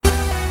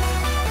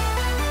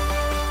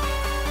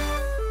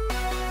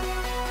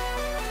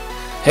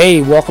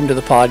Hey, welcome to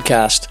the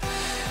podcast.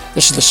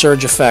 This is The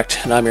Surge Effect,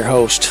 and I'm your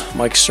host,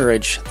 Mike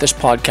Surge. This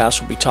podcast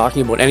will be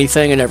talking about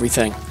anything and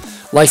everything,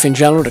 life in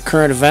general to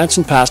current events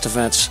and past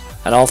events,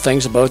 and all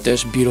things about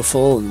this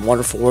beautiful and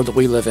wonderful world that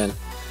we live in.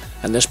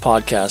 And this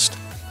podcast,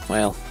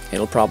 well,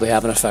 it'll probably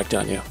have an effect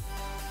on you.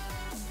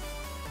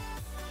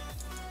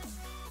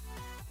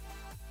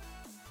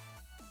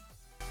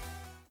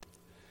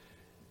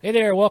 Hey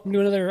there, welcome to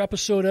another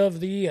episode of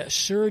The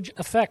Surge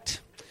Effect.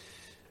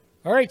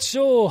 All right,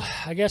 so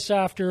I guess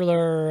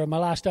after my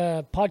last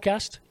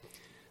podcast,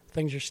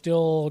 things are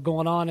still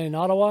going on in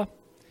Ottawa.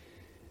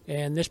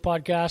 And this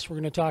podcast, we're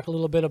going to talk a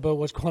little bit about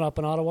what's going up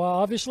in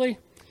Ottawa, obviously,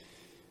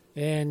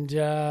 and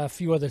a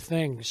few other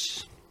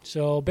things.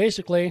 So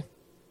basically,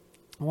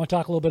 I want to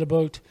talk a little bit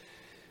about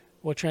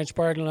what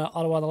transpired in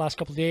Ottawa the last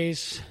couple of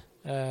days,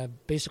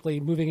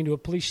 basically moving into a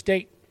police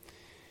state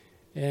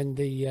and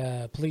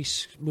the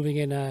police moving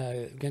in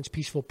against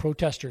peaceful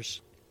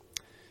protesters.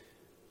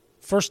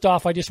 First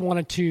off, I just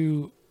wanted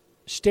to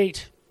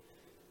state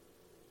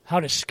how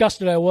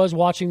disgusted I was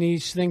watching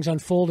these things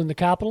unfold in the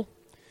Capitol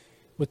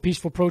with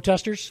peaceful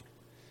protesters,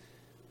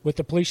 with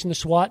the police and the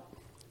SWAT,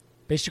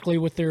 basically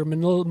with their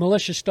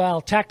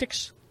militia-style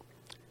tactics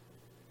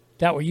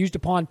that were used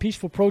upon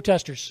peaceful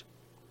protesters.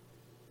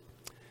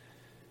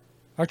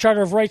 Our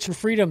Charter of Rights and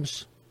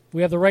Freedoms,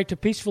 we have the right to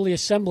peacefully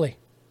assembly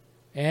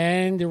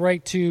and the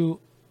right to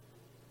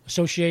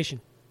association.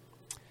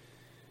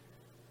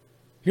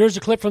 Here's a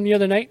clip from the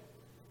other night,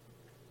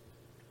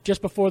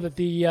 just before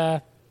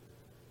the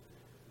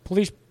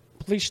police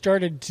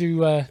started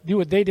to do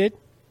what they did.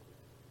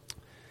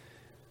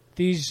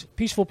 These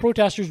peaceful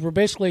protesters were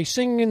basically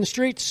singing in the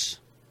streets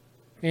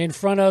in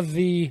front of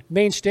the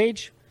main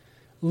stage,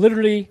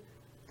 literally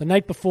the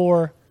night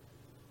before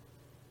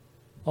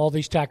all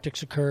these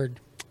tactics occurred.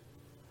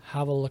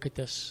 Have a look at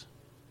this.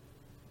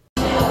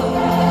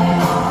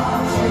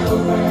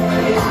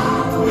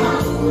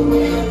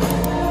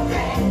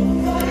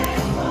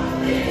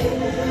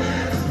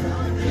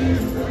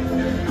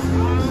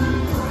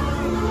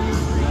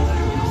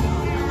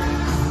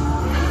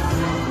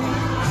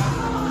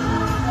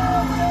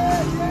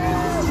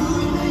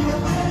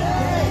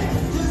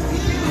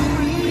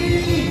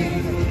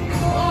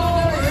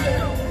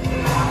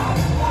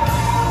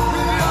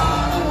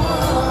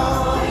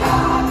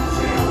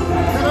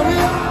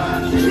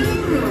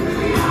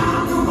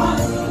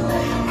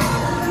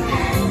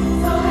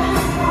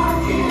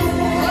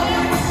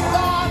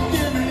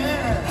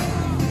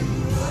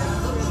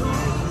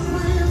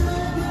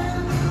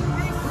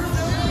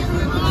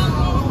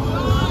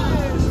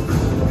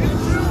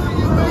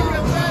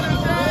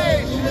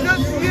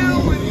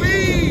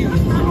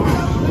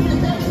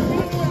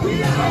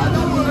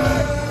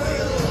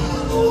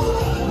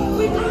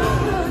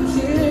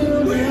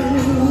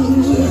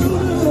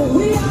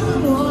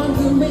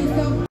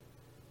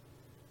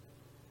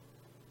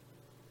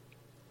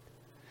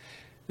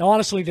 Now,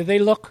 honestly, do they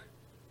look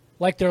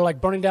like they're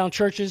burning down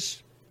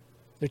churches?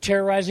 They're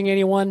terrorizing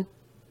anyone?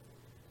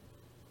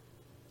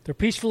 They're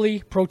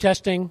peacefully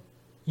protesting,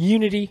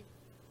 unity,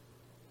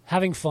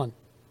 having fun.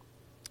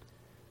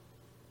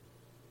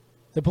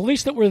 The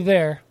police that were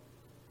there,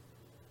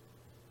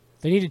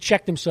 they need to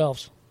check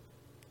themselves.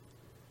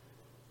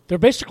 They're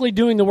basically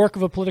doing the work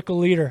of a political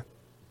leader.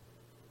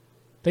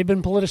 They've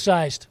been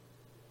politicized.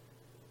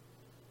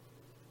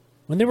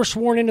 When they were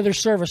sworn into their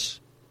service,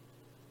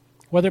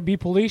 whether it be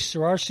police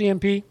or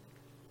RCMP,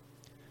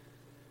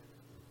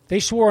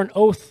 they swore an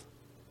oath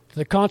to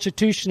the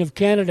Constitution of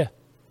Canada.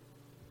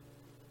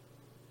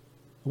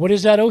 What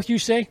is that oath, you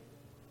say?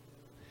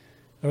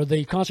 Or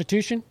the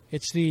Constitution?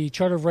 It's the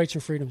Charter of Rights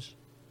and Freedoms.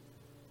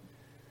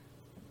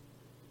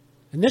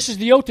 And this is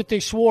the oath that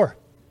they swore.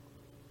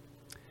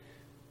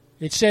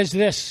 It says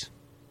this: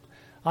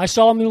 I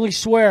solemnly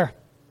swear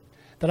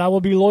that I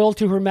will be loyal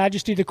to Her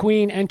Majesty the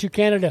Queen and to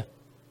Canada,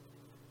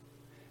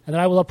 and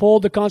that I will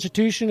uphold the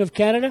Constitution of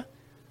Canada,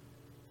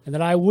 and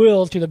that I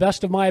will, to the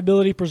best of my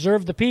ability,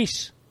 preserve the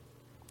peace,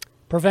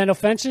 prevent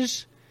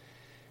offenses,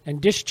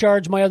 and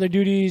discharge my other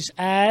duties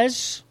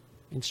as,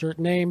 insert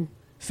name,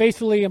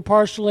 faithfully,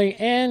 impartially,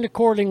 and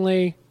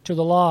accordingly to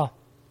the law.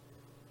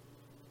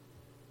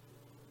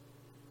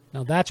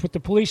 Now that's what the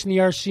police and the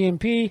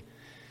RCMP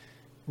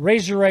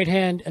raise their right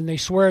hand and they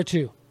swear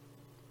to.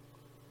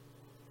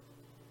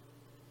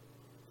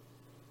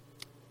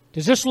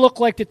 Does this look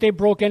like that they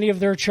broke any of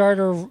their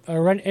charter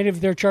or any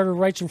of their charter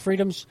rights and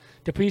freedoms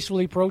to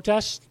peacefully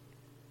protest?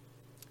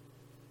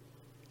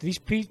 These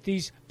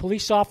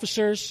police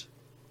officers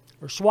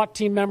or SWAT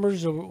team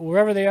members or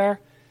wherever they are,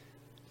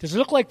 does it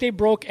look like they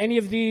broke any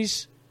of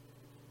these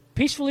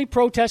peacefully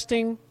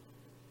protesting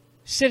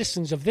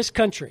citizens of this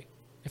country,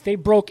 if they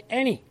broke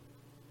any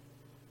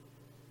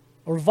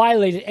or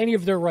violated any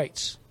of their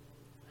rights?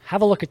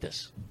 Have a look at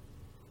this.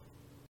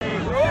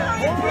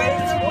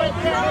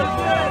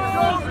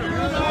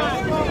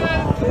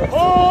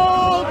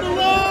 Hold the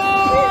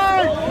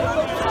line!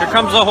 Here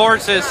comes the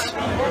horses. They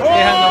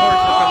have the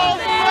horses coming.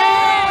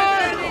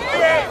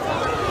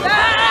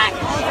 Back!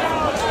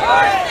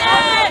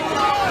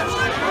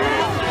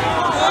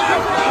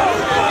 Horses!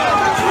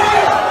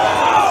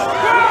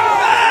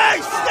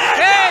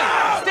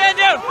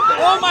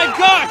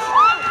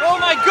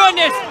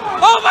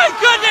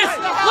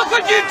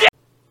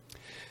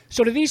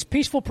 So do these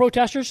peaceful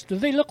protesters, do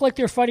they look like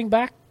they're fighting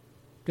back?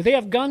 Do they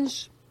have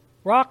guns,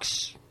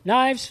 rocks,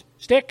 knives,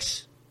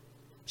 sticks,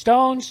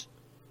 stones?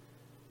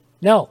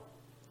 No,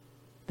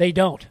 they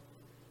don't.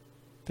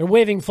 They're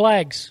waving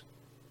flags,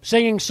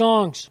 singing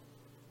songs,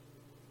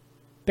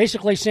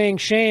 basically saying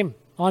shame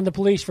on the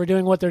police for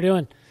doing what they're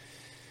doing.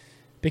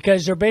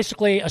 Because they're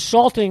basically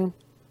assaulting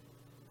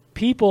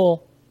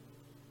people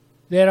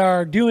that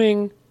are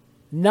doing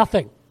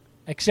nothing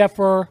except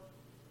for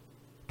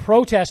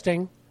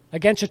protesting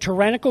against a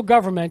tyrannical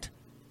government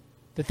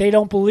that they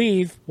don't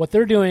believe what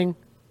they're doing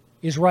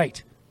is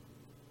right.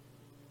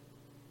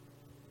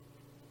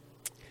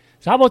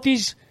 So how about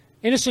these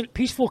innocent,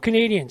 peaceful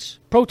Canadians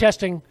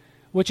protesting,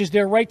 which is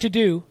their right to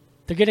do?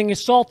 They're getting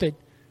assaulted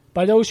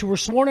by those who were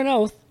sworn an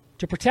oath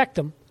to protect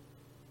them.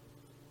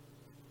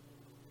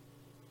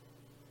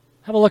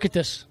 Have a look at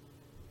this.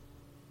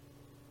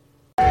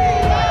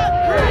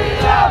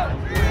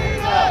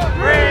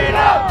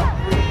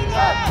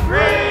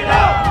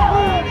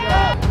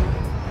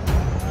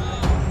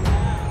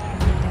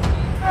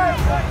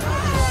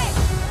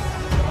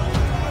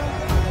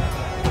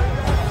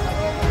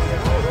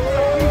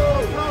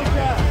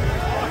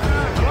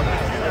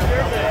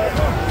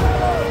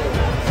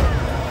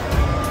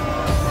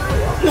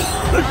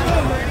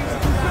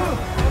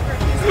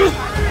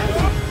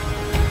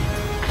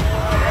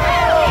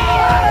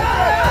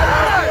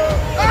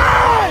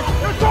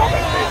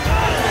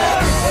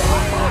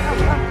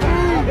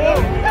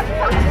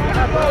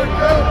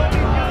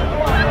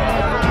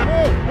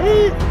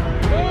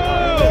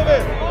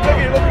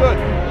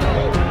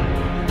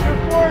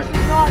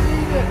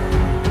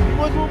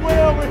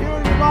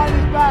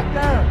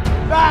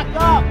 Back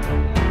up!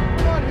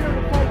 We're not here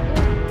to fight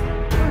freedom.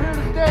 We're here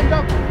to stand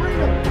up for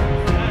freedom.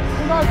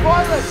 We're not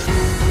violent.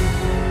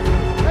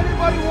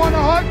 Anybody want a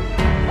hug?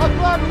 I'll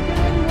gladly give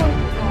anyone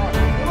a hug.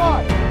 Come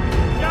on.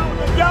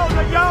 Let's go,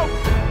 let's go!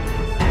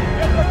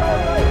 Let's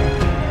go!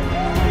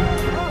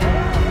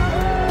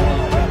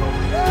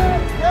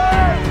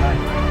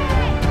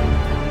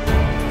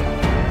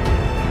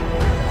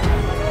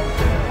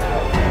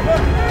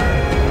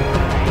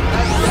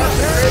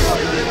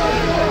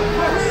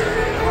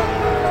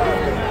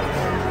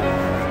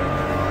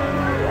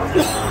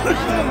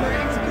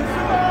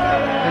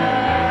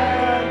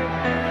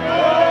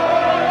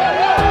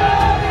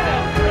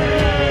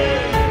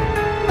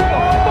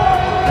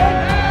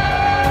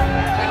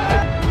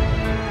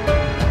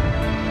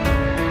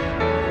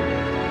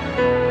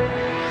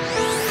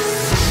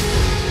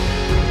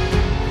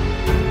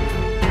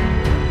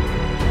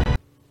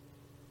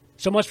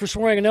 So much for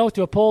swearing an oath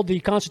to uphold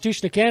the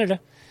Constitution of Canada,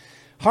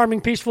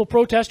 harming peaceful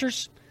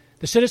protesters,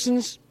 the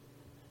citizens.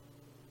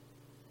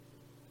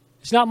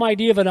 It's not my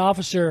idea of an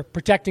officer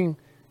protecting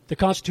the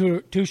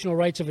constitutional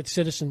rights of its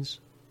citizens.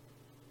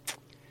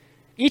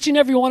 Each and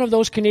every one of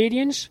those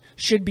Canadians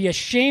should be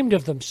ashamed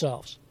of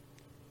themselves.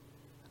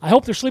 I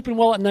hope they're sleeping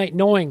well at night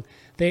knowing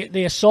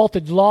they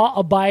assaulted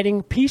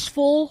law-abiding,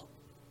 peaceful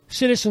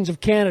citizens of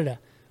Canada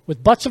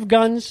with butts of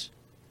guns,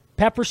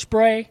 pepper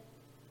spray,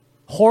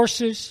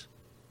 horses,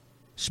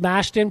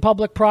 smashed in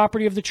public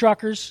property of the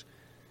truckers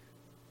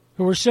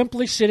who were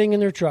simply sitting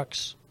in their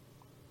trucks.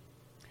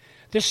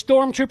 This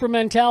stormtrooper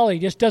mentality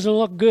just doesn't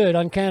look good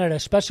on Canada,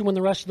 especially when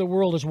the rest of the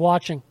world is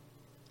watching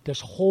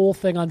this whole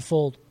thing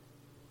unfold.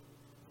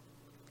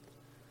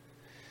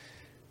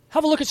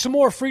 Have a look at some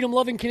more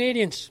freedom-loving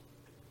Canadians.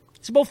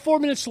 It's about 4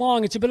 minutes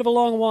long. It's a bit of a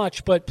long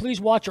watch, but please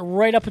watch it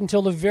right up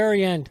until the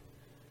very end.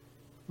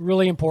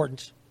 Really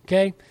important,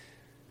 okay?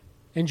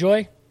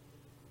 Enjoy.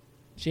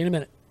 See you in a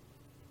minute.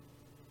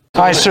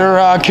 Hi,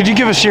 sir. Could you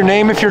give us your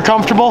name if you're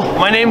comfortable?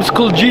 My name's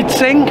Kuljit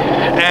Singh,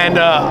 and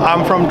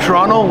I'm from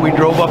Toronto. We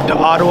drove up to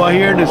Ottawa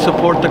here to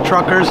support the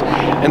truckers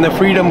and the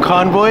Freedom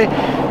Convoy,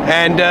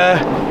 and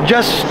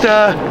just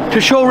to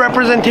show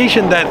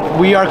representation that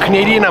we are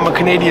Canadian. I'm a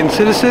Canadian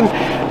citizen.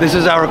 This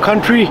is our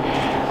country.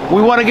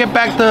 We want to get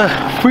back the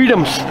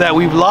freedoms that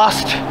we've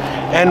lost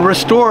and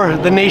restore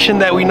the nation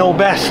that we know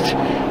best,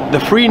 the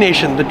free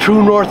nation, the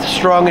true north,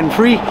 strong and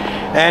free.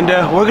 And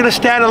we're going to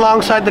stand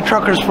alongside the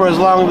truckers for as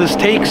long as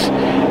this takes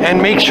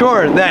and make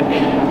sure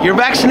that your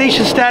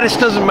vaccination status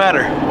doesn't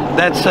matter.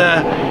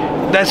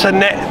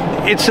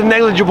 It's a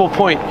negligible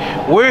point.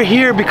 We're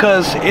here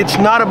because it's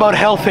not about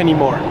health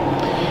anymore.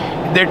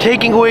 They're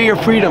taking away your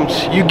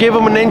freedoms. You give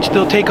them an inch,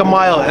 they'll take a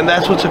mile, and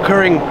that's what's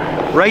occurring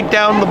right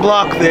down the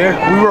block there.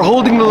 We were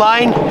holding the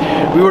line.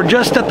 We were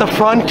just at the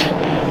front,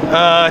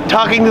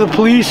 talking to the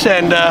police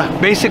and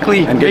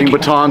basically getting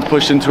batons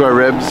pushed into our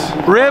ribs.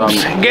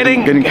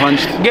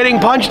 Getting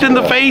punched in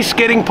the face,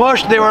 getting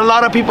pushed. There were a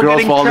lot of people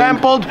getting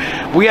trampled.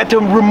 We had to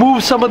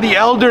remove some of the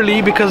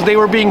elderly because they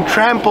were being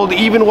trampled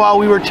even while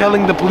we were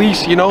telling the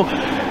police, you know,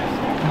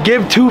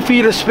 give 2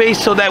 feet of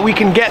space so that we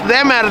can get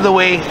them out of the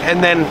way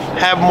and then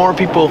have more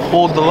people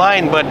hold the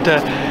line. But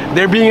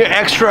they're being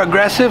extra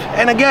aggressive.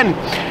 And again,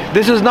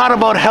 this is not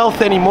about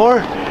health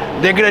anymore.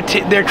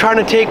 They're trying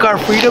to take our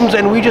freedoms,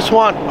 and we just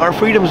want our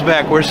freedoms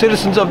back. We're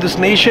citizens of this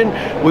nation.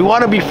 We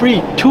want to be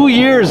free. 2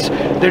 years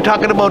they're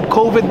talking about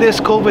COVID this,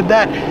 COVID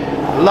that.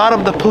 a lot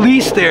of the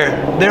police there,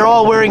 they're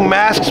all wearing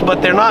masks,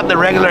 but they're not the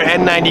regular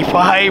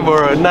N95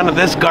 or none of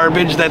this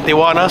garbage that they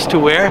want us to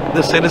wear,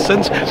 the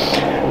citizens.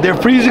 They're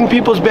freezing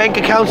people's bank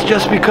accounts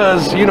just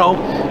because, you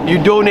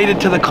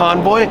donated to the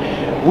convoy.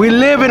 We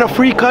live in a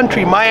free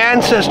country. My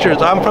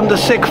ancestors, I'm from the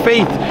Sikh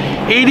faith.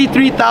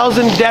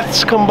 83,000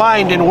 deaths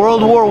combined in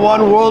World War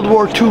I, World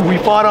War II. We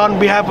fought on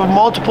behalf of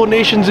multiple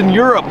nations in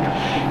Europe,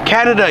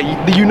 Canada,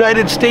 the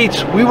United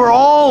States. We were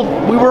all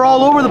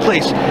over the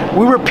place.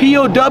 We were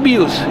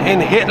POWs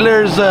in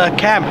Hitler's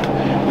camp.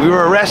 We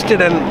were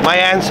arrested, and my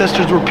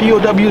ancestors were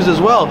POWs as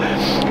well.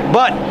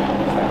 But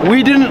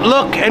we didn't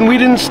look and we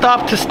didn't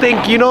stop to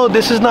think,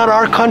 this is not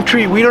our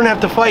country. We don't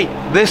have to fight.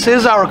 This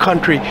is our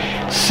country.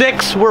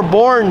 Sikhs were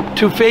born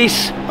to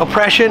face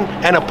oppression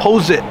and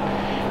oppose it,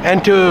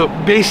 and to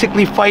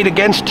basically fight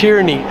against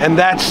tyranny. And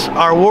that's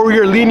our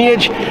warrior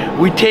lineage.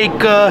 We take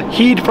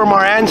heed from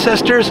our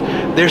ancestors,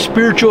 their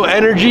spiritual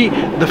energy,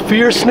 the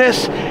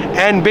fierceness,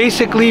 and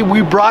basically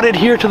we brought it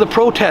here to the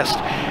protest.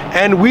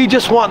 And we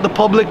just want the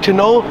public to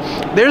know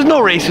there's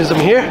no racism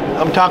here.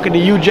 I'm talking to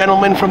you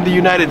gentlemen from the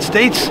United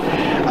States.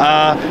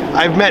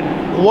 I've met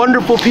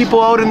wonderful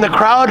people out in the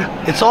crowd.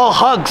 It's all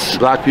hugs.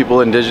 Black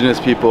people, indigenous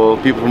people,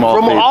 people from all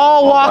From faiths.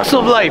 all walks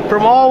of life.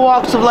 From all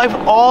walks of life,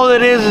 all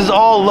it is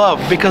all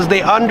love, because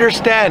they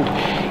understand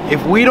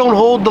if we don't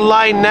hold the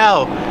line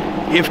now,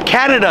 if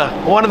Canada,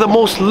 one of the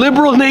most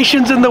liberal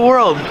nations in the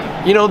world,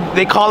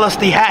 they call us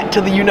the hat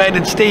to the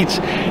United States.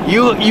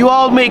 You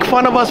all make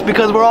fun of us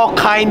because we're all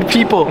kind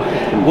people.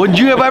 Would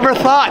you have ever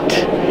thought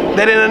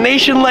that in a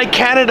nation like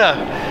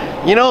Canada,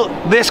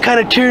 this kind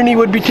of tyranny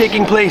would be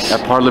taking place?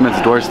 At Parliament's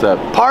doorstep.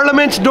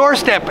 Parliament's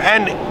doorstep.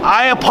 And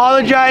I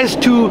apologize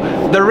to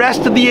the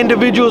rest of the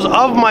individuals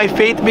of my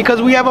faith,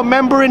 because we have a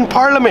member in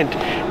Parliament,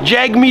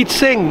 Jagmeet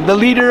Singh, the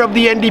leader of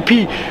the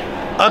NDP,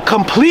 a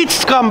complete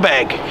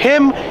scumbag.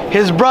 Him,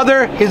 his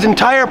brother, his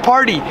entire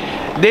party.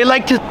 They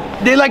like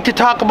to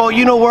talk about,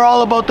 we're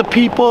all about the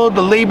people,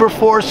 the labor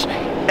force,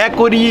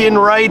 equity in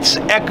rights,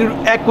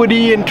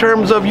 equity in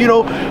terms of,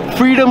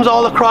 freedoms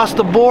all across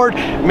the board,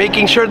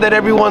 making sure that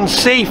everyone's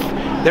safe.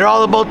 They're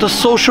all about the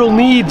social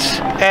needs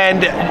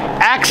and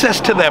access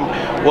to them.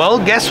 Well,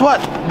 guess what?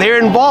 They're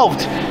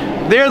involved.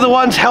 They're the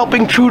ones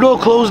helping Trudeau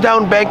close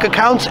down bank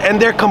accounts, and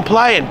they're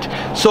compliant.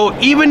 So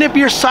even if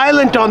you're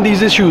silent on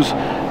these issues,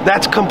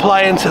 that's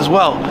compliance as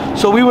well.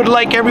 So we would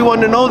like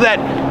everyone to know that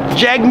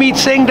Jagmeet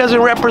Singh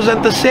doesn't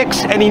represent the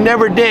Sikhs, and he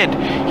never did.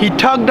 He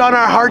tugged on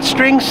our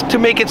heartstrings to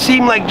make it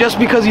seem like just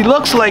because he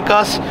looks like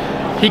us,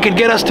 he could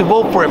get us to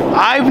vote for him.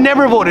 I've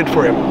never voted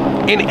for him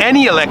in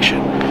any election.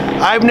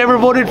 I've never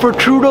voted for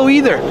Trudeau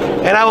either,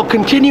 and I will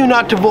continue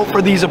not to vote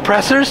for these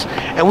oppressors,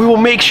 and we will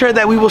make sure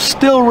that we will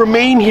still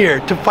remain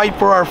here to fight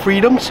for our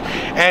freedoms,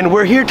 and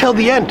we're here till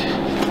the end.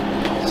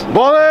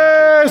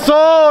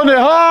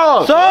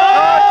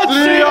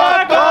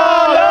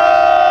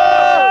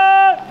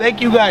 Thank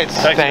you guys.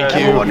 Thank you.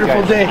 Have a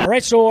wonderful day. All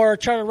right, so our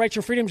Charter of Rights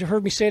and Freedoms, you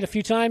heard me say it a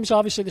few times,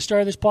 obviously at the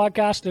start of this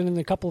podcast and in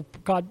a couple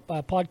of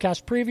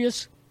podcasts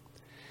previous.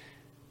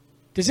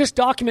 Does this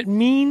document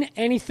mean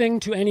anything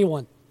to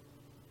anyone?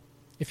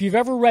 If you've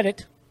ever read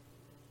it,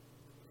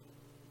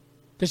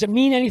 does it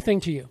mean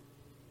anything to you?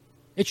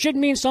 It should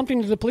mean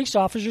something to the police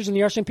officers and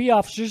the RCMP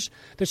officers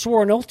that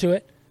swore an oath to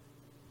it.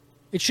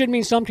 It should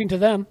mean something to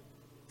them.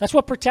 That's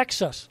what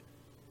protects us.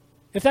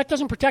 If that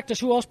doesn't protect us,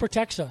 who else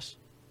protects us?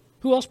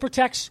 Who else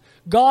protects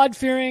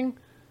God-fearing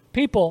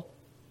people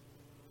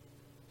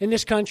in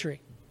this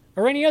country,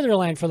 or any other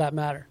land for that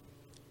matter?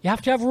 You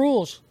have to have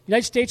rules. The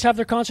United States have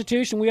their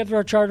Constitution. We have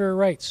our Charter of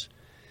Rights.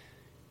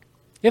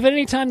 If at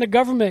any time the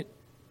government,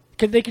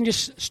 they can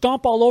just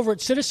stomp all over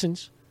its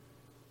citizens,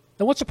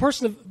 then what's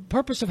the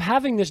purpose of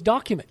having this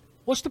document?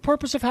 What's the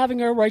purpose of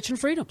having our rights and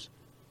freedoms?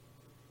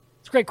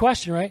 It's a great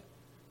question, right?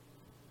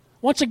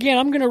 Once again,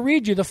 I'm going to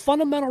read you the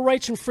fundamental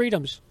rights and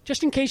freedoms,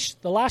 just in case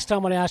the last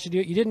time when I asked you to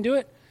do it, you didn't do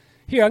it.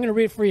 Here, I'm going to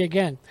read it for you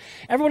again.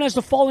 Everyone has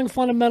the following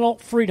fundamental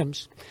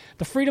freedoms: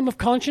 the freedom of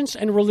conscience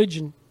and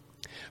religion,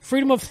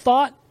 freedom of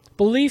thought,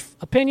 belief,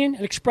 opinion,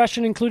 and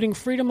expression, including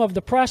freedom of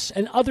the press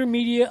and other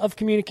media of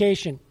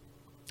communication,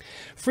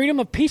 freedom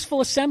of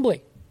peaceful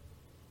assembly,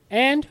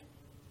 and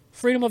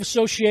freedom of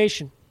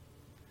association.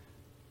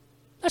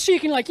 That's so you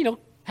can,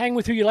 hang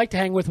with who you like to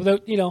hang with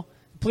without,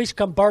 police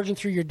come barging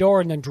through your door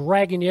and then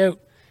dragging you out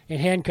in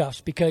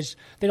handcuffs because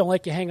they don't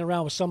like you hanging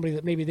around with somebody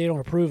that maybe they don't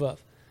approve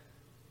of.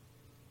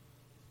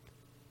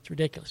 It's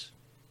ridiculous.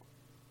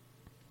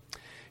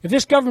 If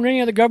this government or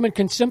any other government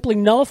can simply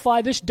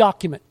nullify this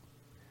document,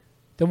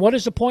 then what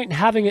is the point in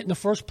having it in the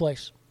first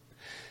place?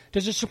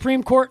 Does the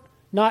Supreme Court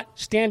not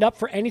stand up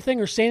for anything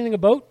or say anything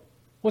about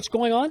what's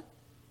going on?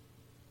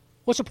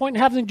 What's the point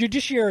in having the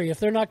judiciary if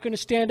they're not going to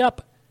stand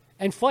up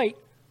and fight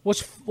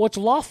what's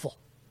lawful?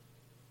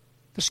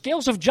 The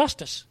scales of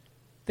justice,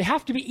 they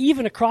have to be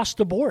even across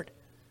the board.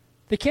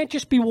 They can't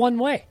just be one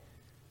way.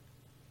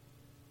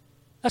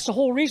 That's the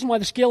whole reason why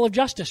the scale of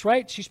justice,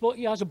 right? She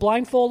has a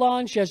blindfold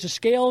on. She has the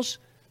scales.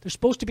 They're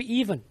supposed to be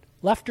even,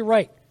 left to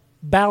right,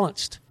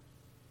 balanced,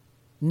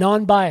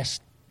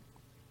 non-biased.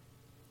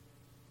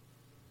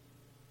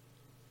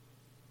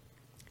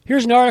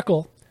 Here's an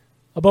article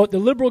about the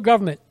Liberal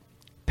government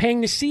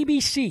paying the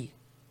CBC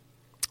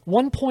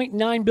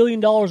 $1.9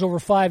 billion over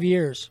 5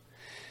 years.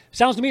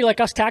 Sounds to me like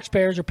us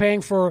taxpayers are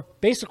paying for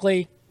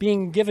basically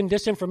being given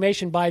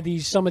disinformation by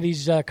some of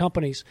these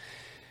companies.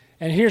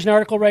 And here's an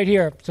article right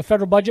here. The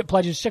federal budget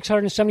pledges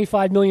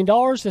 $675 million.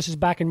 This is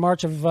back in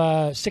March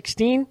of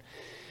 16.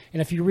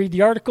 And if you read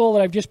the article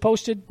that I've just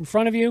posted in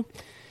front of you,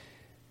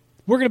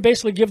 we're going to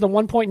basically give them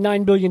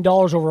 $1.9 billion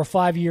over a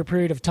 5-year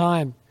period of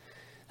time.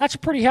 That's a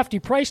pretty hefty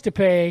price to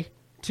pay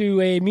to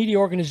a media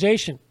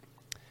organization.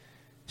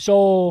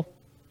 So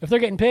if they're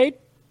getting paid,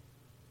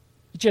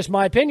 it's just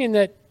my opinion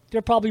that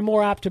they're probably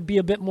more apt to be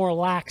a bit more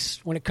lax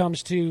when it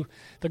comes to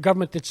the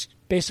government that's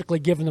basically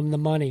giving them the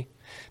money.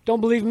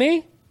 Don't believe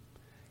me?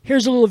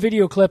 Here's a little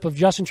video clip of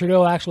Justin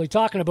Trudeau actually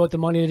talking about the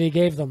money that he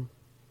gave them.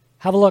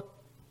 Have a look.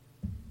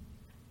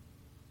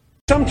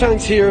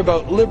 Sometimes hear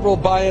about liberal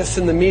bias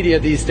in the media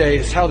these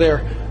days, how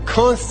they're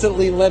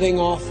constantly letting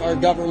our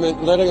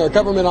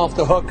government off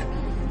the hook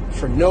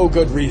for no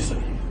good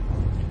reason.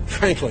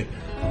 Frankly,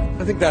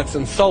 I think that's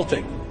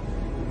insulting.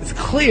 It's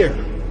clear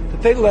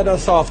that they let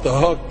us off the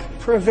hook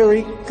for a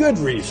very good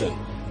reason,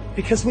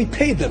 because we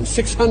paid them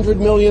 $600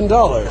 million.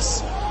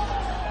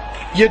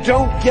 You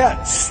don't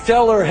get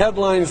stellar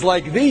headlines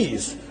like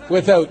these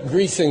without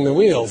greasing the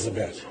wheels a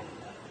bit.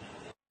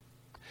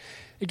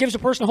 It gives a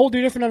person a whole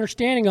different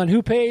understanding on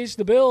who pays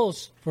the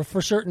bills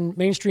for certain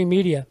mainstream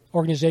media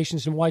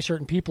organizations and why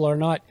certain people are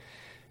not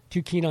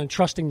too keen on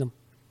trusting them.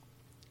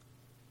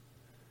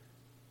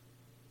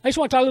 I just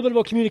want to talk a little bit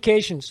about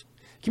communications.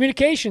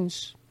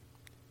 Communications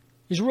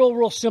is a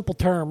real simple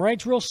term, right?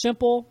 It's real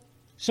simple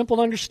to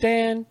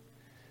understand.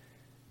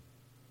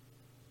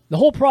 The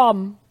whole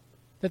problem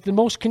that the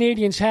most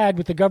Canadians had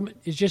with the government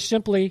is just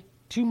simply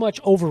too much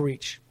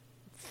overreach,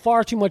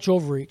 far too much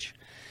overreach.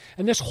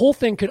 And this whole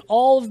thing could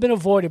all have been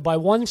avoided by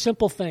one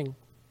simple thing: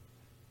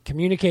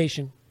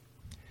 communication.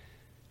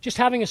 Just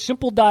having a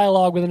simple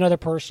dialogue with another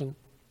person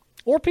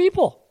or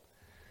people.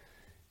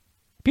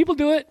 People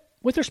do it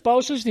with their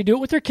spouses, they do it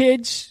with their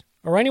kids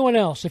or anyone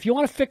else. If you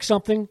want to fix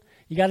something,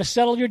 you got to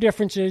settle your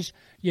differences,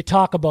 you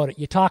talk about it,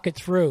 you talk it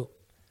through,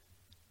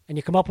 and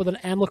you come up with an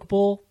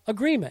amicable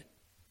agreement.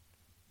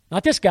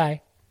 Not this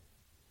guy.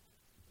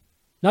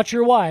 Not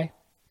sure why,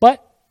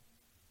 but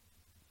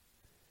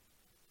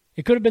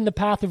it could have been the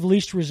path of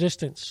least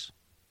resistance.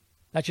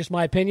 That's just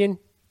my opinion,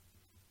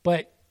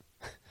 but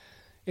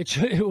it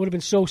would have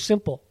been so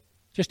simple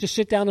just to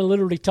sit down and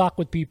literally talk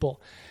with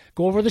people.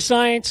 Go over the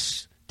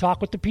science, talk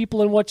with the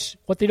people and what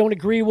they don't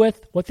agree with,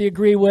 what they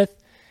agree with.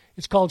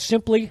 It's called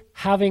simply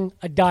having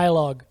a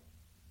dialogue,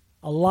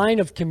 a line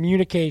of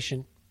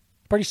communication.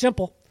 Pretty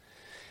simple.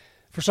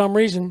 For some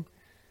reason,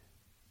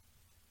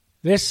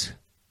 this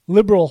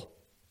liberal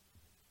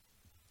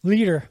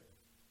leader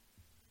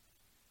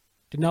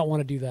did not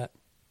want to do that.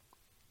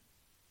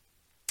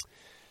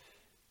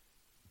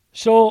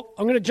 So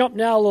I'm going to jump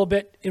now a little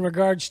bit in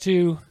regards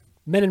to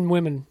men and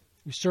women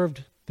who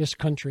served this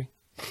country.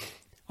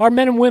 Our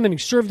men and women who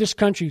served this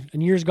country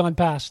in years gone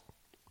past.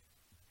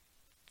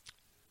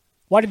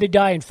 Why did they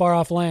die in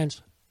far-off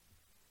lands?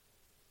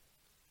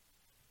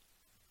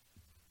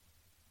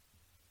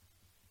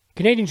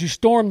 Canadians who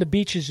stormed the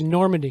beaches in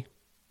Normandy,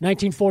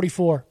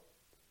 1944.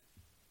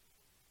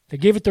 They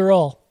gave it their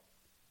all.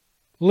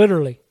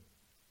 Literally.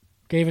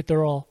 Gave it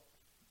their all.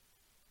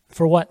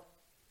 For what?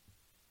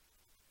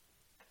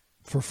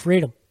 For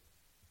freedom.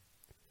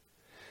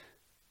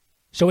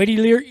 So 80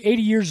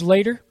 years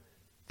later,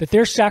 that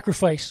their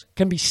sacrifice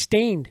can be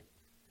stained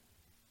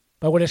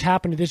by what has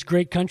happened to this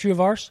great country of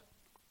ours?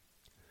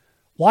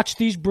 Watch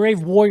these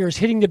brave warriors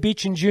hitting the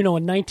beach in Juneau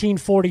in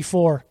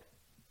 1944.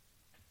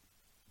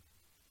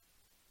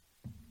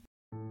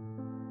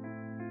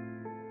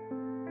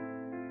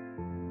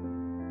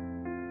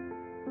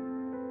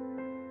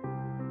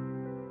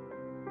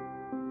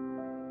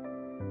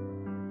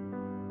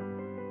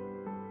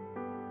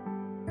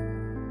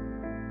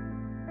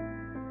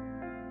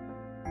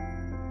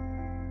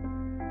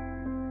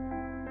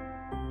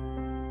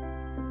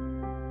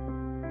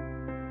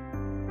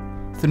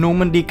 The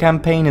Normandy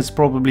campaign is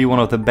probably one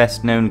of the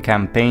best known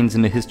campaigns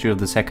in the history of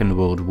the Second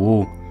World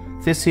War.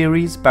 This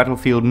series,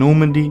 Battlefield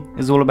Normandy,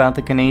 is all about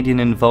the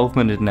Canadian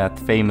involvement in that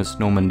famous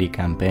Normandy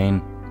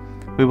campaign.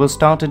 We will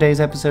start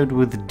today's episode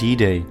with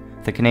D-Day,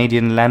 the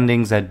Canadian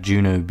landings at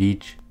Juneau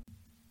Beach.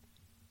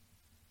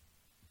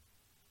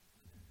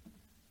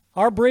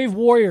 Our brave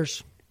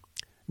warriors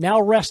now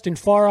rest in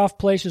far-off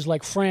places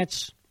like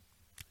France,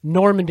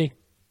 Normandy,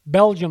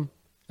 Belgium,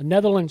 the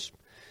Netherlands.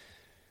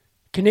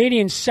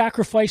 Canadians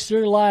sacrificed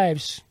their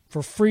lives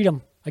for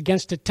freedom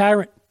against a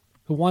tyrant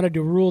who wanted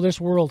to rule this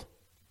world.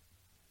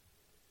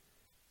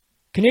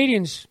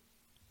 Canadians,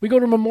 we go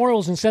to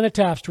memorials and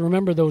cenotaphs to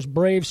remember those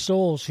brave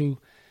souls who,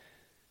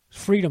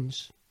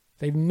 freedoms,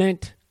 they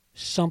meant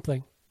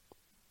something.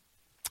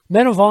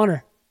 Men of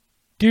honor,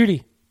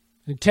 duty,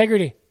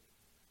 integrity.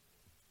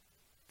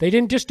 They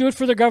didn't just do it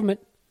for their government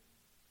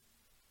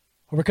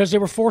or because they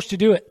were forced to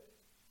do it.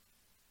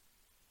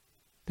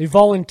 They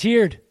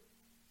volunteered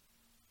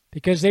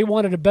because they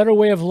wanted a better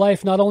way of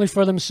life, not only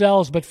for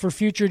themselves, but for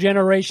future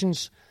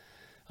generations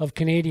of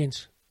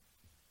Canadians.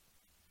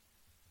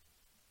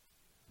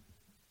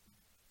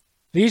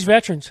 These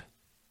veterans,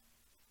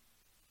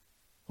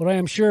 what I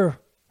am sure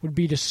would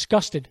be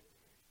disgusted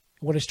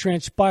at what has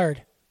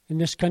transpired in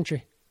this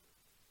country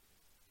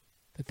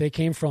that they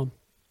came from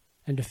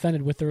and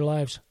defended with their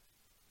lives.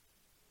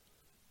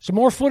 Some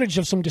more footage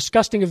of some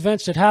disgusting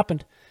events that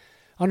happened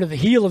under the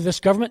heel of this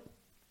government.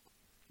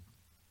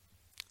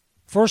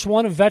 First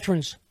one of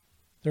veterans,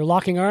 they're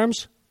locking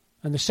arms,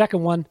 and the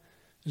second one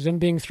is them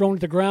being thrown to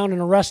the ground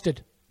and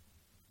arrested.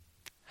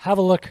 Have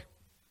a look.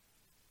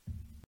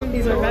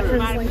 These are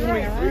veterans linking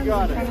their arms. We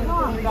got it.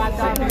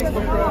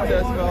 Facebook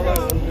protest,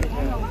 fellas.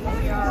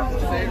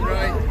 Stay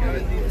right.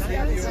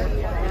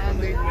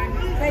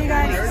 Hey,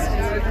 guys.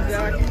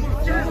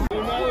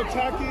 We're now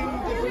attacking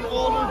different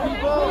older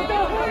people.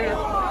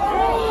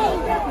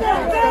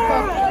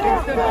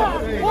 Step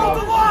up. Hold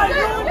the line.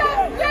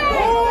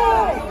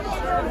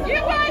 You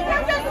guys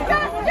are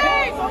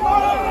disgusting. Hold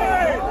the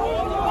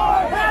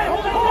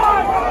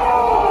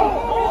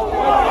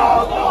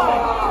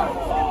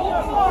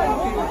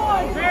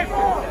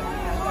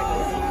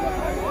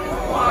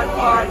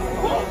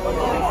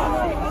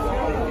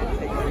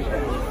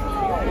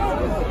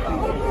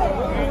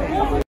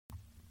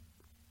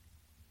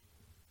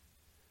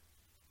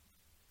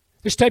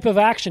This type of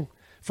action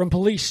from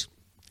police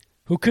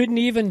who couldn't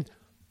even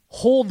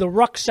hold the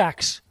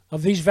rucksacks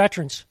of these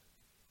veterans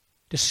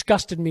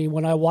disgusted me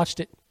when I watched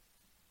it.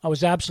 I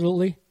was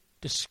absolutely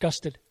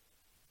disgusted.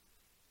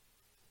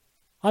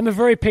 I'm a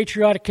very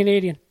patriotic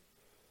Canadian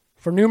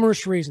for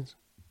numerous reasons.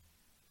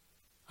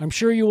 I'm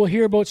sure you will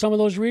hear about some of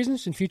those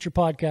reasons in future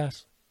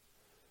podcasts.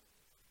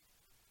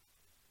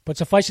 But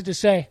suffice it to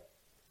say,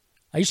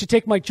 I used to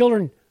take my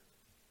children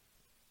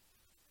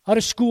out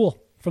of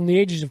school from the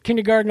ages of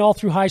kindergarten all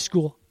through high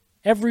school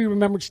every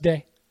Remembrance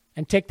Day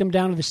and take them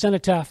down to the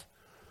cenotaph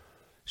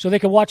so they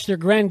could watch their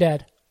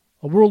granddad,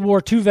 a World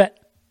War II vet,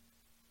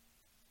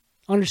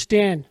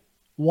 understand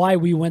why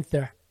we went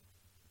there.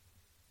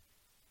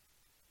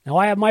 Now,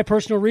 I have my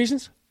personal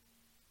reasons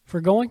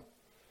for going,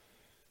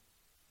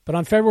 but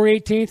on February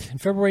 18th and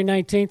February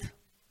 19th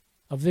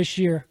of this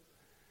year,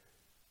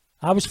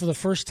 I was for the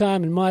first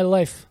time in my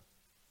life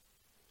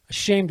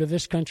ashamed of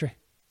this country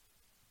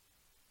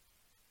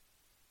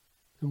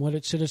and what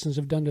its citizens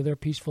have done to their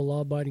peaceful,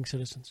 law-abiding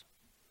citizens.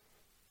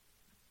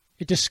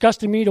 It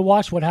disgusted me to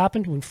watch what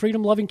happened when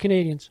freedom-loving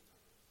Canadians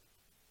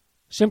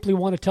simply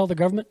want to tell the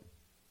government,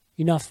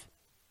 enough.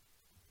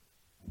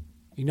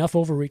 Enough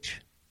overreach.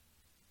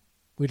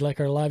 We'd like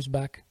our lives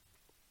back.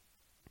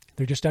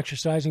 They're just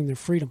exercising their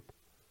freedom,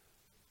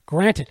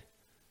 granted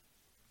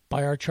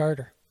by our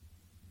charter,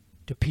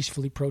 to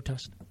peacefully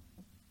protest.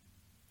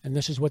 And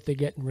this is what they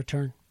get in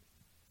return.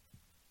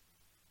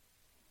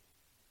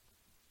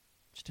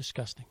 It's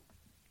disgusting.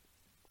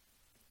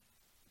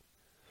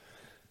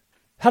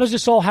 How does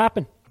this all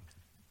happen?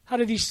 How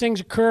do these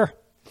things occur?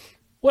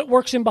 What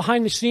works in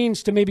behind the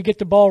scenes to maybe get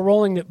the ball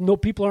rolling that no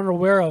people aren't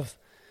aware of?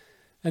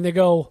 And they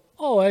go,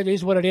 oh, it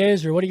is what it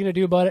is, or what are you going to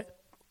do about it?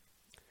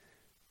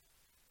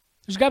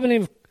 There's a guy by the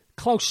name of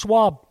Klaus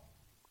Schwab.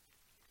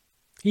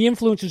 He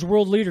influences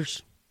world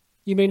leaders.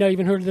 You may not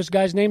even heard of this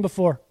guy's name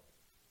before.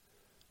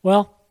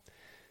 Well,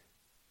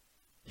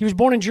 he was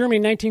born in Germany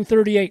in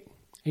 1938,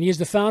 and he is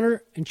the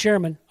founder and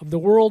chairman of the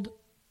World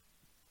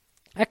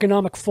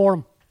Economic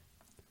Forum.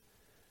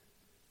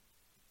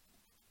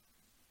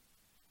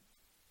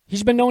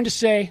 He's been known to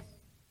say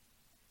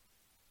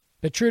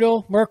that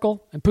Trudeau,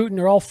 Merkel, and Putin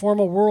are all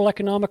former World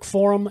Economic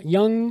Forum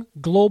young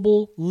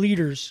global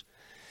leaders.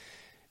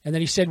 And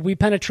then he said, we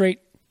penetrate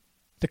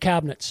the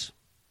cabinets.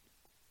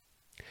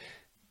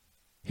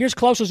 Here's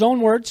Klaus's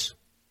own words.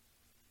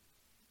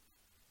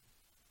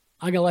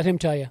 I'm going to let him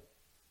tell you.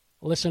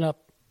 Listen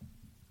up.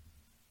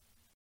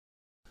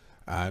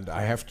 And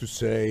I have to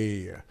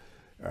say,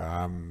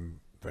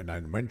 when I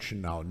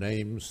mention now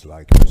names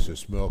like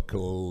Mrs.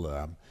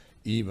 Merkel,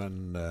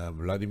 even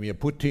Vladimir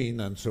Putin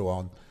and so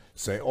on,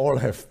 they all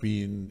have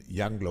been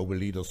young global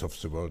leaders of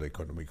the World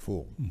Economic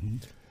Forum. Mm-hmm.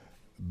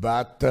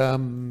 But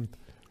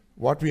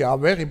what we are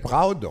very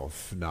proud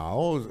of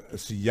now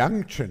is the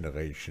young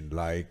generation,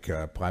 like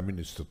Prime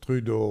Minister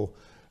Trudeau,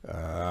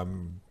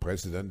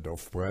 President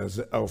of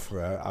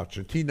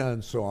Argentina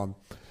and so on,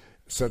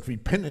 that we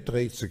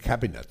penetrate the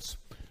cabinets.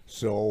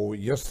 So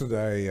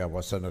yesterday I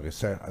was at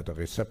a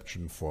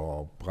reception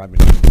for Prime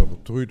Minister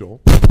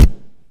Trudeau,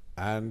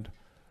 and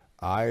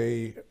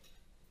I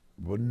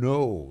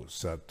know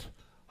that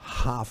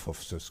half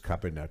of this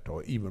cabinet,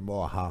 or even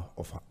more half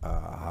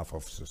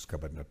of this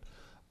cabinet,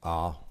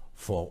 are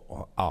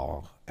for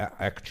our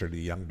actually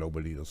young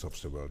global leaders of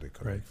the World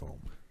Economic Forum.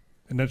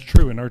 And that's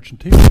true in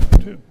Argentina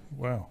too.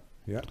 Wow.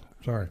 Yeah.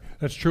 Sorry.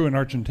 That's true in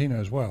Argentina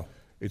as well.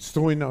 It's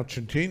true in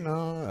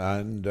Argentina,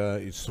 and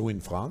it's true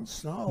in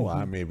France now. Mm-hmm.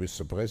 I'm here with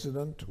the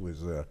president, who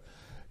is a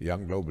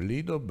young global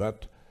leader.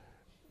 But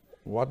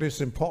what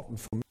is important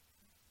for me?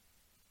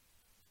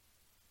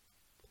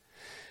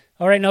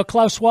 All right, now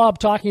Klaus Schwab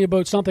talking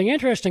about something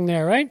interesting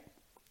there, right?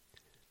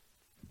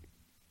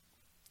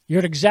 You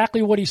heard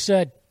exactly what he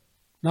said,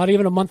 not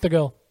even a month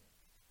ago.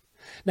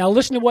 Now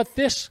listen to what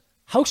this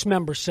House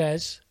member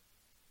says,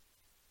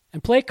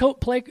 and pay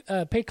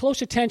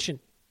close attention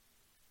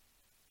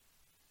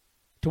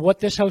to what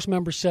this House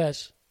member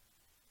says.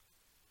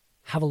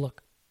 Have a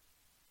look.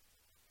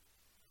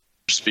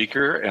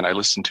 Speaker, and I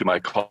listened to my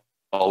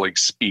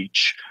colleague's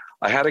speech.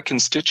 I had a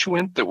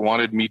constituent that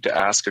wanted me to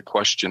ask a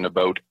question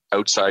about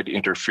outside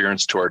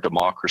interference to our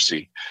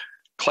democracy.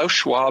 Klaus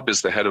Schwab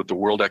is the head of the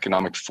World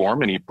Economic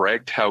Forum, and he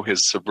bragged how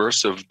his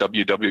subversive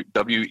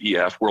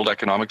WEF, World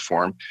Economic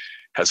Forum,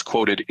 has,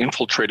 quoted,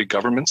 infiltrated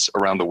governments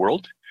around the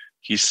world.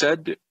 He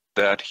said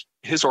that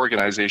his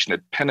organization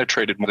had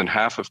penetrated more than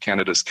half of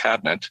Canada's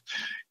cabinet.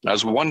 And I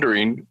was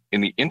wondering,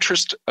 in the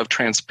interest of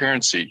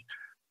transparency,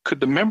 could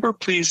the member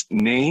please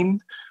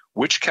name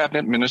which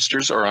cabinet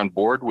ministers are on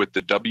board with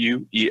the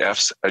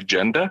WEF's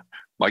agenda?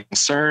 My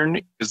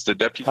concern is the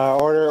deputy.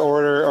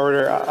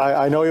 Order.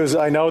 I know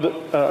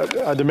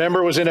that the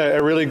member was in a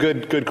really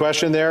good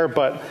question there,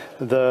 but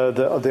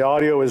the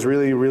audio is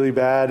really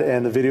bad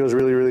and the video is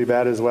really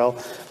bad as well.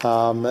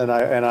 And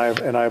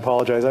I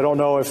apologize. I don't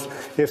know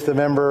if the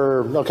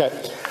member. Okay,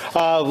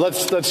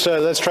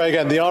 let's try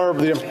again. The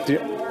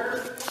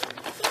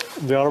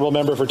honourable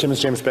member for Timmins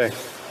James Bay.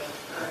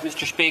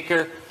 Mr.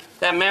 Speaker,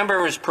 that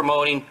member is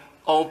promoting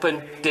open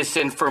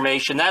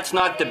disinformation. That's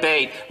not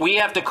debate. We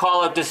have to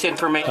call out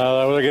disinformation.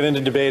 We'll get into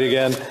debate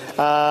again.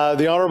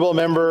 The honourable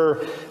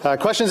member,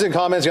 questions and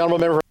comments. The honourable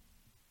member.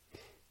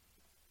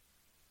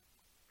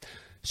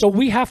 So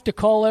we have to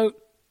call out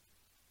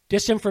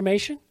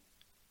disinformation?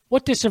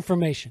 What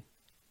disinformation?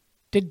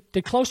 Did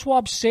Klaus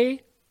Schwab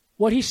say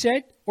what he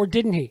said, or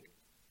didn't he?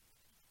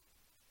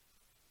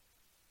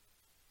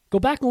 Go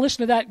back and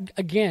listen to that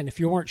again if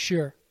you weren't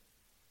sure.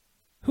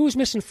 Who's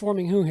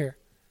misinforming who here?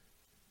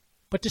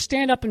 But to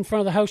stand up in front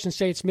of the House and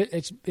say it's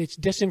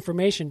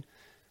disinformation,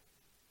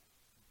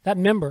 that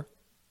member,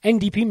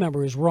 NDP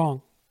member, is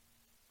wrong.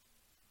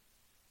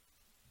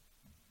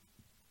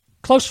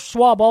 Klaus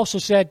Schwab also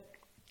said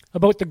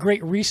about the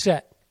Great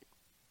Reset,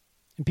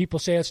 and people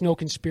say it's no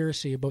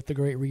conspiracy about the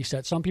Great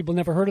Reset. Some people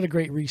never heard of the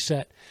Great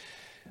Reset.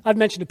 I've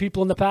mentioned to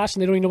people in the past,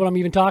 and they don't even know what I'm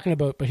even talking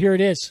about, but here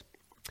it is.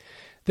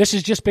 This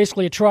is just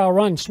basically a trial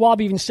run. Schwab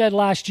even said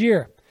last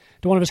year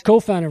to one of his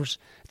co-founders,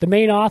 the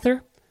main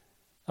author,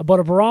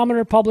 about a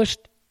barometer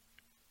published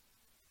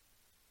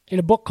in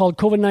a book called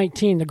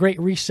COVID-19, The Great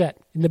Reset.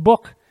 In the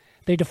book,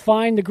 they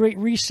define the Great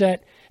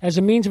Reset as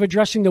a means of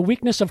addressing the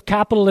weakness of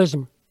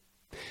capitalism.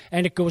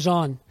 And it goes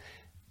on.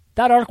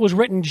 That article was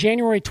written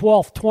January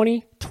 12th,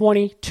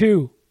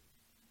 2022.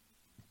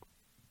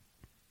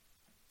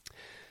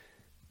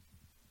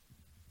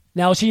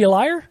 Now, is he a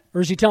liar or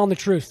is he telling the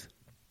truth?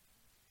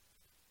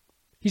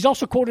 He's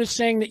also quoted as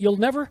saying that you'll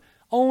never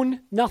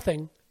own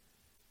nothing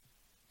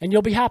and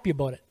you'll be happy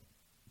about it.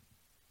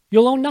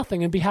 You'll own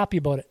nothing and be happy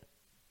about it.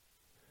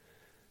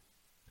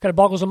 Kind of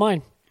boggles the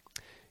mind.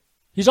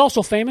 He's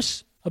also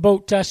famous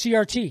about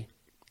CRT.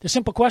 The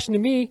simple question to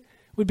me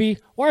would be,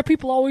 why are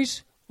people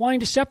always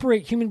wanting to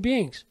separate human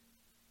beings?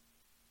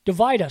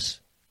 Divide us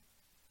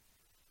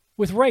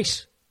with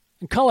race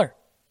and color,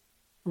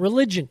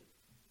 religion,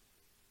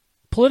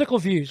 political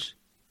views.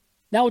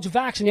 Now it's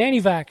vax and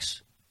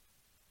anti-vax.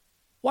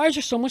 Why is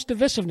there so much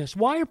divisiveness?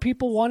 Why are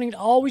people wanting to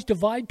always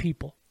divide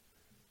people?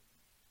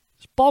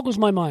 This boggles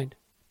my mind.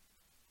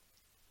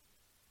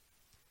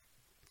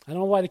 I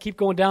don't know why they keep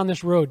going down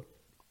this road.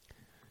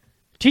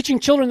 Teaching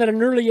children at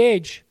an early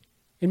age,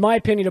 in my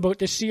opinion, about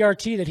this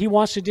CRT that he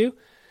wants to do,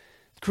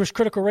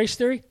 critical race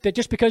theory, that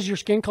just because your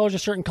skin color is a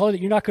certain color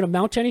that you're not going to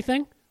amount to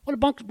anything? What a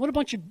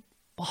bunch of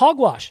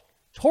hogwash.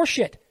 It's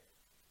horseshit.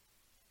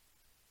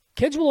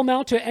 Kids will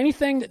amount to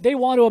anything that they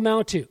want to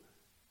amount to.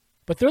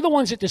 But they're the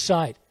ones that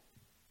decide.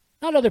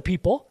 Not other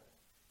people.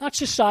 Not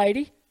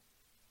society.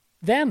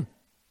 Them.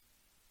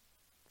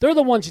 They're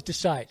the ones that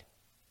decide.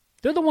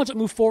 They're the ones that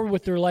move forward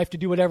with their life to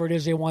do whatever it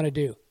is they want to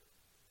do.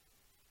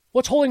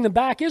 What's holding them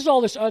back is all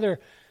this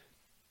other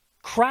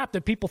crap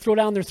that people throw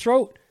down their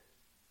throat.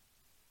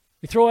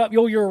 They throw out,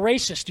 you're a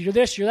racist, you're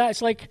this, you're that.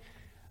 It's like,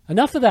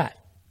 enough of that.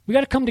 We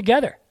got to come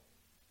together.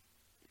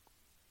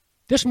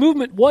 This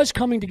movement was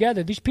coming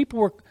together. These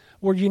people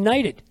were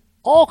united.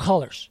 All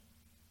colors.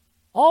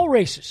 All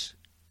races.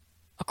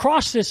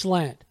 Across this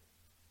land.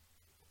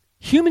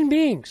 Human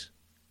beings.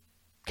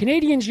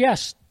 Canadians,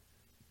 yes.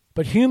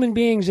 But human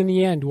beings in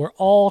the end. We're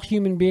all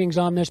human beings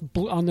on this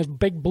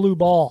big blue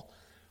ball.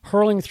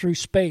 Hurling through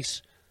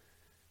space.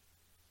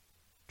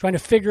 Trying to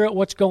figure out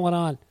what's going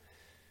on.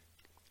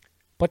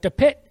 But to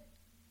pit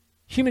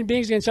human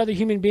beings against other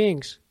human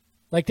beings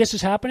like this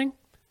is happening,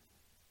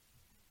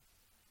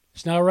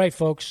 it's not right,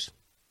 folks.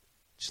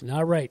 It's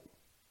not right.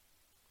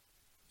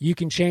 You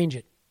can change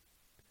it.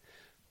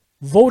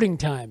 Voting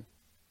time.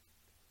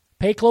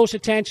 Pay close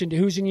attention to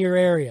who's in your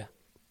area.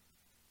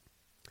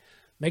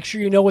 Make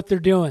sure you know what they're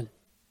doing.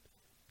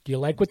 Do you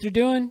like what they're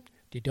doing?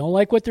 Do you don't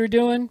like what they're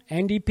doing?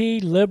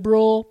 NDP,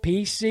 Liberal,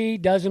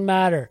 PC, doesn't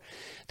matter.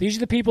 These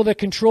are the people that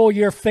control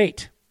your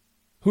fate.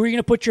 Who are you going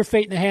to put your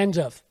fate in the hands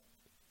of?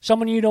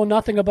 Someone you know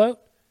nothing about?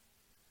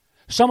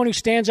 Someone who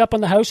stands up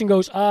in the House and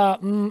goes,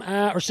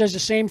 or says the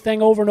same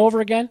thing over and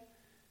over again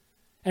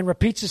and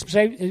repeats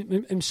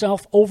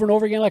himself over and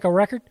over again like a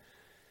record,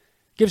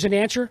 gives an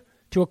answer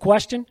to a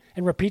question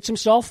and repeats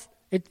himself.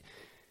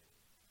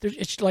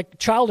 It's like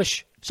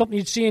childish, something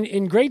you'd see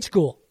in grade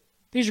school.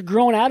 These are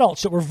grown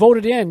adults that were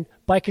voted in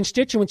by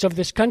constituents of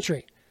this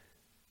country.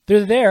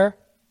 They're there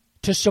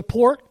to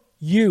support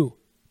you,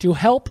 to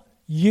help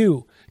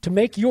you, to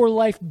make your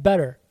life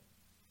better.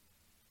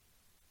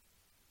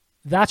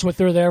 That's what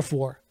they're there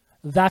for.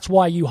 That's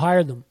why you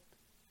hire them.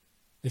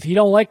 If you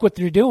don't like what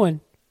they're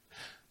doing,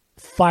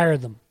 fire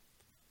them.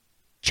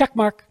 Check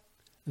mark.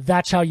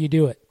 That's how you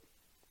do it.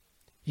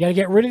 You got to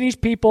get rid of these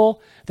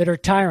people that are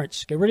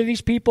tyrants. Get rid of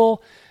these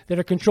people that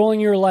are controlling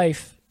your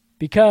life,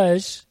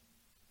 because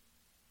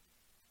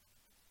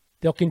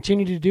they'll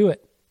continue to do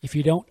it if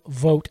you don't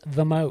vote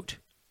them out.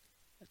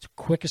 That's the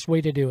quickest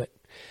way to do it.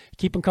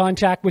 Keep in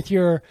contact with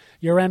your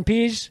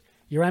MPs,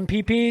 your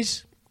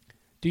MPPs.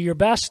 Do your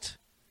best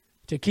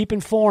to keep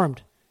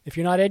informed. If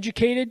you're not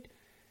educated,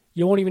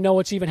 you won't even know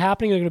what's even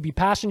happening. They're going to be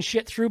passing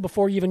shit through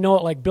before you even know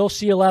it, like Bill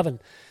C-11.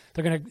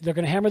 They're going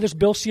to hammer this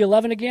Bill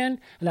C-11 again,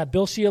 and that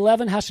Bill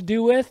C-11 has to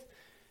do with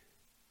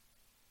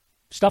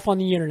stuff on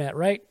the internet,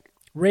 right?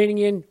 Raiding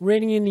in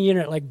the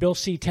internet like Bill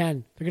C-10.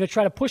 They're going to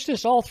try to push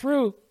this all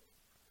through,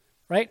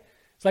 right?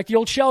 It's like the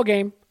old shell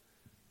game.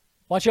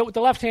 Watch out what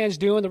the left hand's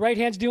doing. The right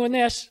hand's doing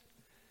this.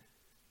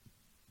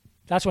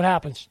 That's what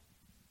happens.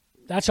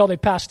 That's how they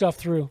pass stuff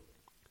through.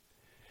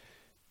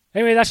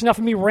 Anyway, that's enough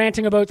of me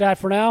ranting about that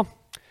for now.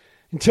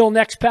 Until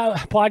next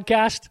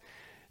podcast,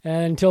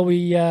 and until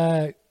we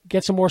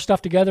get some more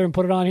stuff together and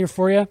put it on here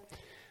for you.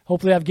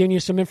 Hopefully I've given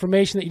you some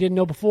information that you didn't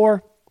know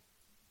before.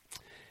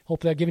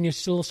 Hopefully I've given you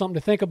a little something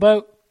to think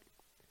about.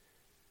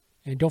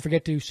 And don't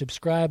forget to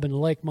subscribe and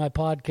like my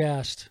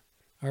podcast.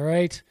 All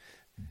right?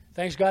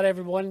 Thanks, God,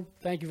 everyone.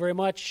 Thank you very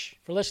much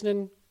for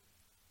listening.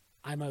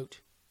 I'm out.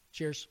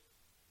 Cheers.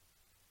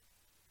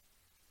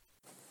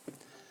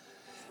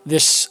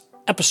 This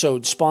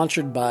episode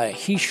sponsored by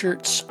He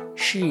Shirts,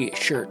 She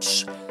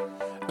Shirts.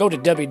 Go to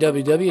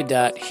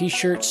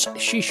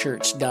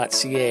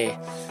www.heshirtsseshirts.ca.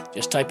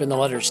 Just type in the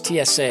letters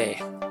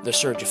TSA, The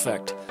Surge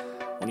Effect.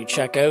 When you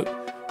check out,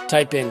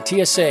 type in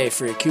TSA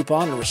for your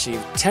coupon and receive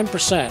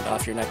 10%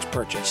 off your next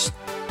purchase.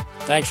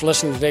 Thanks for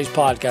listening to today's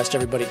podcast,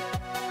 everybody.